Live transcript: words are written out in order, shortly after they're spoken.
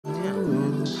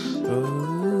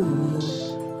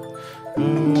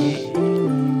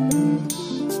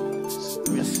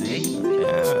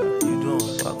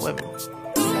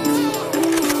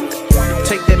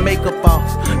Take that makeup off,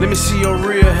 let me see your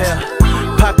real hair.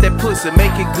 Pop that pussy,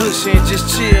 make it gushy and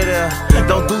just chill there.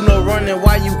 Don't do no running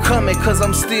while you coming, cause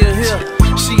I'm still here.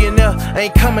 She in there,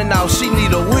 ain't coming out, she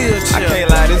need a wheelchair. I can't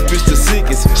lie, this bitch the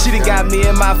sickest. She done got me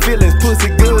in my feelings,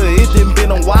 pussy good. It done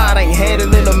been a while, I ain't had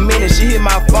it in a minute. She hit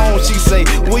my phone, she say,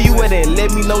 where you at and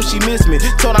let me know she miss me.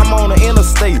 Told I'm on the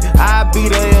interstate, I'll be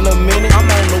there in a minute. I'm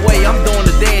on the way, I'm doing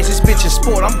the dash, this bitch is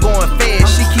sport, I'm going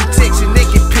fast. She keep texting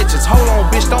naked pictures, hold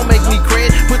on bitch, don't make me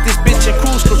crash. Put this bitch in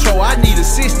cruise control, I need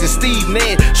assistance, Steve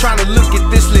Ned. Tryna look at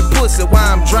this lit pussy while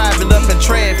I'm driving up in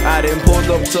traffic. I done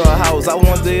pulled up to her house, I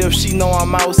wonder if she know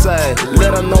I'm outside.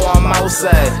 Let her know I'm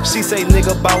outside. She say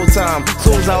nigga bout time.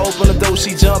 Soon as I open the door,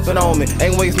 she jumping on me.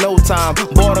 Ain't waste no time.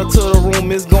 Brought her to the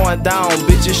room, it's going down.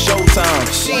 Bitch, it's showtime.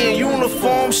 She in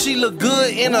uniform, she look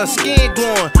good in her skin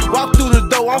glowing. Walk through the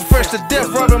door, I'm fresh to death,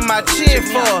 rubbing my chin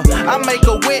for her. I make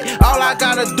her wet, all I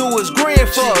gotta do is grin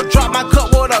for her. Drop my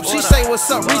cup, what up? She say what's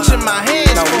up, reaching my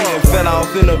hands now for her. We done fell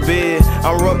off in the bed,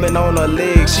 I'm rubbing on her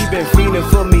legs. She been feeding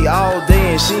for me all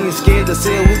day and she ain't scared to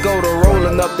say we go to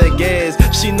rolling up that gas.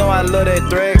 She know I love that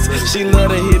thrax, she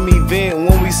love to hear me vent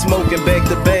when we smoking back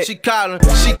to back. She calling,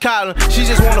 she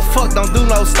just wanna fuck, don't do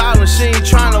no styling. She ain't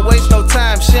tryna waste no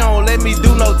time, she don't let me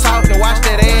do no talking. Watch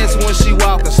that ass when she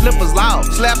walking, slippers loud.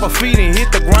 Slap her feet and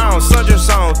hit the ground, sundress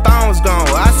on, thongs gone.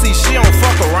 I see she don't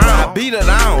fuck around. I beat her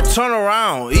down, turn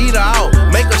around, eat her out,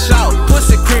 make her shout.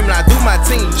 Pussy cream, I do my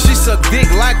team. She suck dick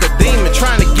like a demon,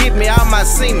 trying to get me out my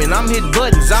semen. I'm hit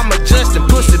buttons, I'm adjusting,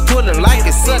 pussy pulling like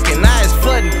it's sucking. Now it's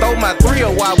flooding, throw my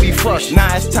 3-0 while we fucking.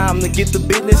 Now it's time to get the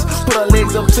business. Put her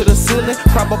legs up to the ceiling,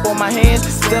 prop up on my hands,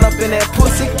 stand up in that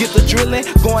pussy, get the drilling.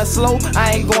 Going slow,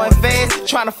 I ain't going fast.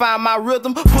 Trying to find my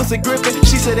rhythm, pussy gripping.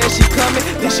 She said that she coming,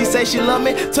 then she say she love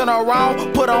me. Turn her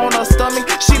around, put her on her stomach.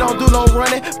 She don't do no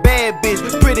running, bad bitch,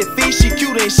 pretty feet, she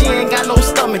cute and she ain't got no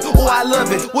stomach. Oh, I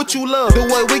love it, what you love? The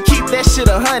way we keep that shit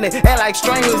 100. Act like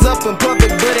strangers up in public,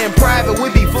 but in private we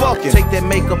be fucking. Take that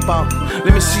makeup off,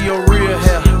 let me see your real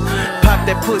hair. Pop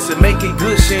that pussy, make it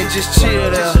gushy and just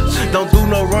chill there. Don't do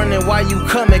no running while you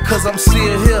coming, cause I'm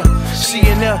still here. She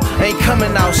in there, ain't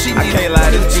coming out, she need I can't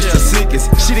lie, this bitch the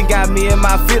sickest. She done got me in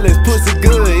my feelings, pussy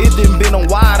good. It done been a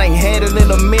while, I ain't had it in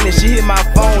a minute. She hit my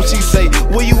phone, she say,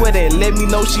 where you at and let me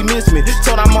know she miss me.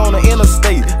 Told I'm on the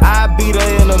interstate, I'll be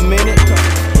there in a minute.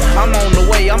 I'm on the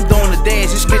way, I'm doing the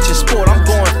dash, this bitch is sport, I'm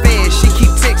going fast. She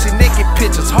keep texting naked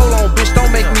pictures, hold on bitch,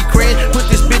 don't make me crash. Put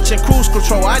this bitch in cruise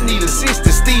control, I need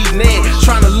assistance, Steve Ned.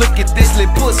 Tryna look at this lit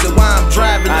pussy while I'm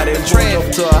driving up in traffic. Up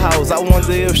to her house, I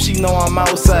wonder if she know I'm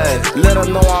outside. Let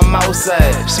her know I'm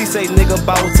outside. She say nigga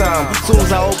bout time. Soon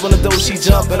as I open the door, she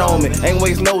jumping on me. Ain't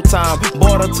waste no time.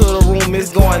 Brought her to the room,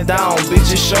 it's going down.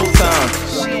 Bitch, it's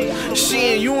showtime.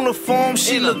 She in uniform,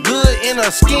 she look good in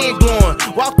her skin glowing.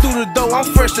 Walk through the door, I'm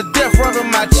fresh to death, rubbing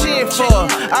my chin for her.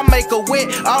 I make her wet,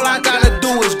 all I gotta do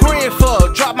is grin for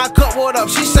her. Drop my cup, what up?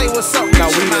 She say what's up, now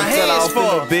we reaching my hands for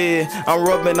her. In the bed, I'm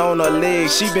rubbing on her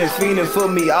legs. She been feeding for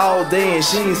me all day and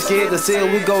she ain't scared to say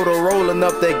we go to rolling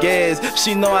up that gas.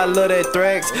 She know I love that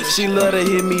thrax, she love to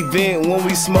hear me vent when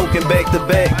we smoking back to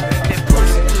back.